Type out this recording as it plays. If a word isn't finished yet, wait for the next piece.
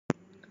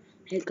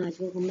Hey guys,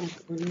 welcome back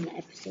to another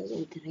episode,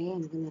 and today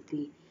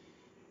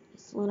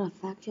it's not a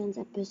factions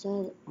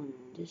episode on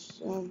this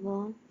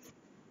server.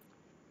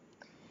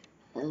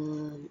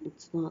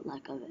 It's not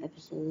like an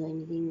episode or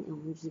anything.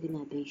 I'm just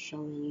gonna be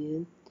showing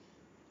you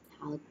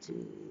how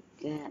to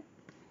get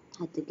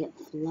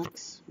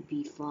flux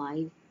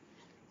B5.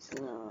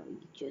 So you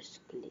just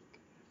click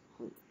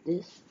on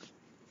this.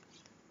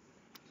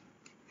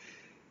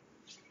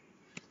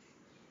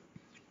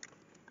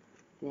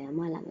 Yeah,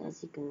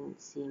 as you can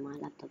see, my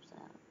laptops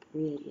are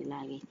really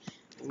laggy.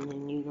 And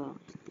then you go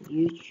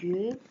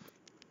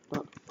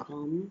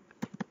youtube.com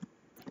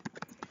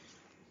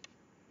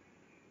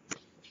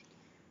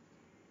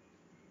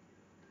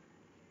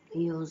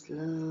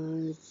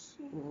useless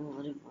or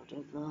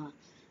whatever,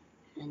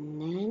 and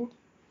then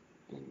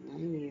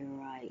you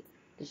write,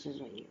 this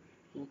is what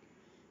you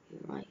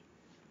write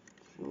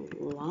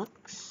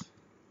flux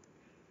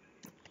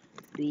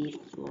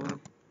before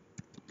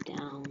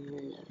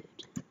download,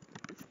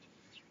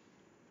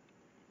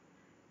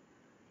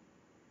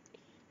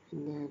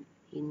 and then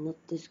not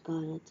this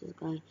guy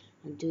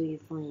until you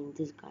find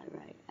this guy,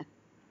 right?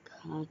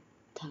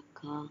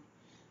 Akataka.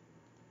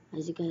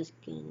 As you guys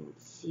can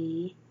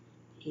see,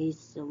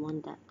 he's the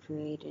one that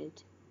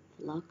created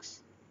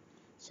flux.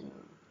 So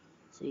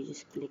you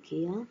just click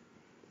here.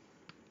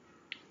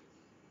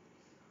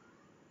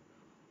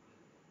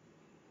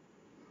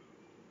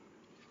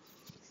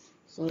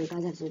 So you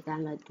guys have to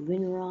download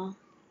WinRAR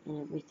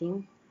and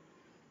everything.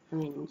 I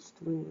mean, just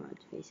WinRAR,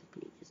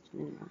 basically, just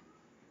WinRAR.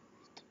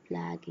 Stop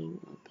lagging,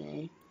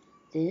 okay.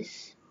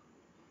 This.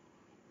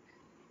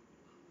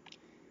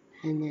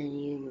 And then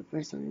you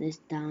press on this,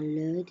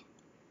 download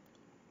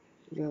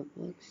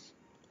Dropbox,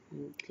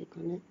 and click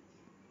on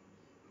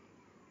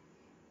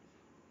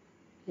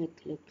it.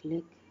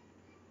 Click.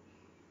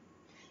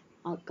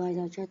 Oh, guys,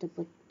 I'll try to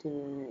put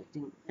the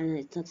thing, and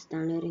it starts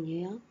downloading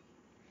here.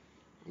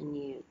 And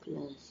you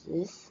close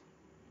this.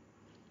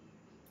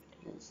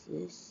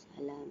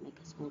 Hello, make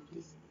it small,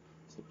 please.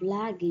 Stop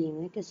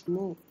lagging, make it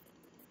small.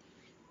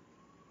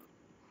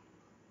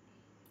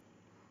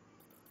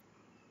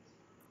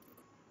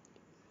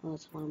 Oh,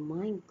 it's my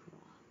Minecraft.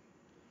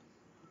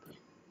 Okay,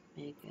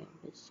 make it a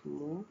bit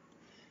small.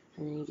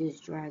 And then you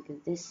just drag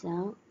this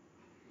out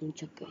and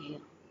chuck it here.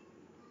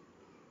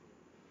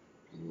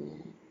 And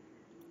then,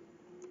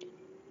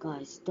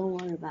 guys, don't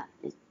worry about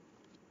it.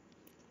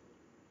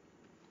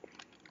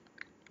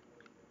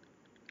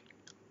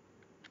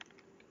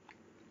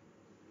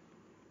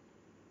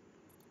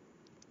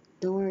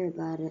 Don't worry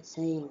about it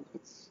saying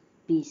it's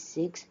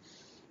B6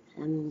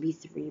 and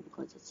B3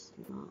 because it's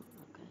not.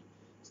 Okay.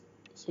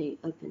 So you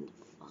open the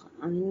file.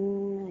 I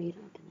mean, no, you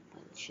don't open the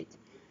file. Shit.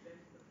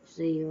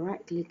 So you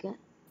right click it,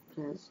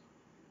 and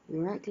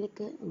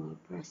you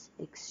press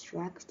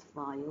extract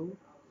file.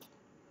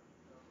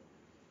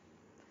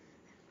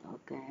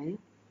 Okay.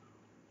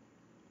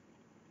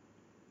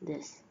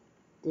 This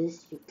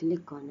you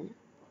click on it.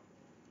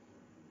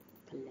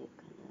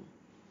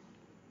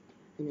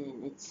 And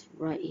then it's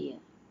right here.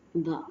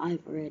 But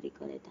I've already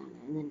got it down,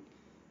 and then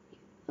you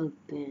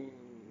open.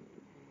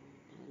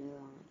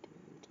 Hello,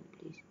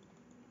 please.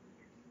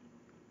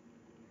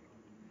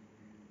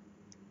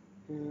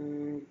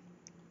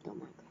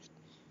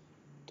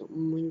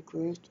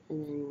 Minecraft,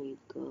 and then you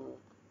go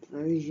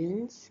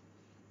versions,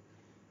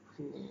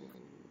 and then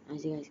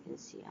as you guys can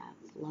see, I have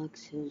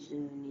flux,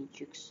 Huzuni,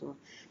 Jigsaw,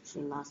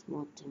 last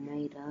mod,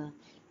 tomato,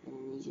 and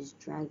then you just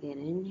drag it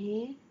in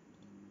here.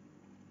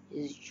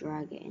 You just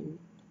drag it in,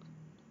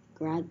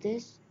 grab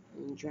this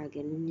and drag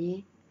it in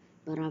here,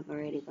 but I've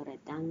already got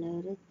it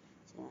downloaded,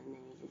 so and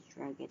then you just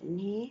drag it in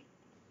here.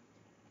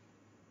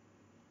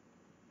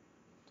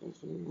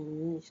 Just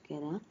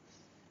get out.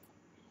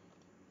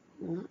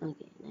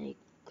 Okay, now you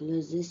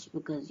close this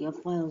because your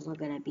file's not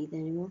gonna be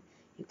there anymore.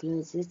 You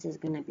close this, there's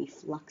gonna be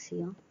flux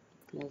here.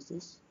 Close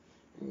this,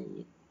 and then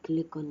you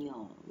click on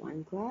your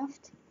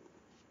Minecraft.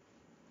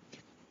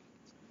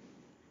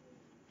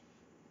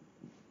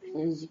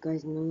 As you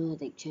guys know,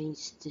 they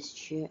changed this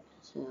shit,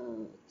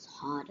 so it's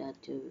harder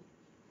to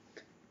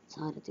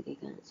get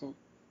going. So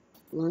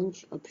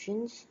launch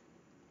options,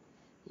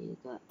 you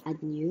go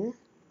add new,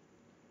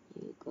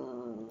 you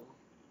go.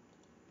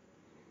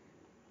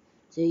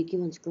 So you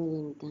keep on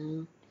scrolling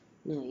down.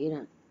 No, you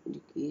don't.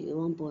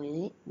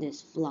 1.8.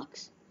 There's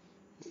flux.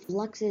 If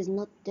flux is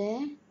not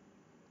there,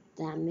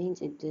 that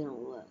means it didn't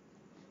work.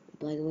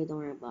 By the way, don't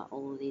worry about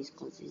all of these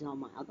because these are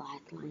my other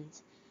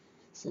headlines.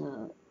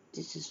 So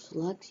this is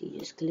flux. You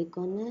just click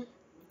on it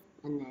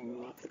and then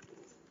make it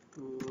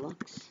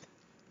flux,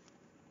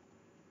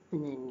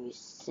 and then you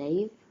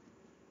save,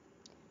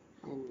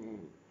 and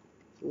then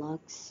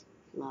flux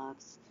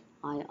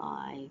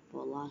I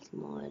for last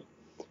mod,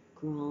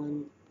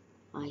 cron,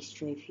 I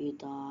strafe you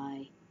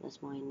die,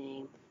 that's my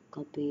name,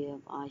 copy of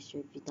I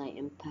strafe you die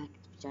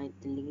impact, which I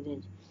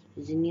deleted,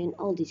 Zinian,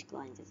 all these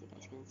clients as you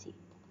guys can see.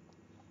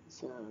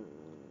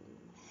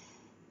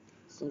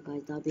 So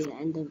guys, that'll be the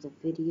end of the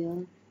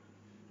video.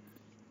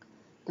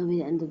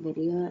 And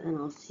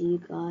I'll see you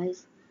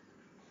guys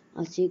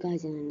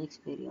in the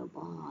next video.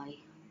 Bye.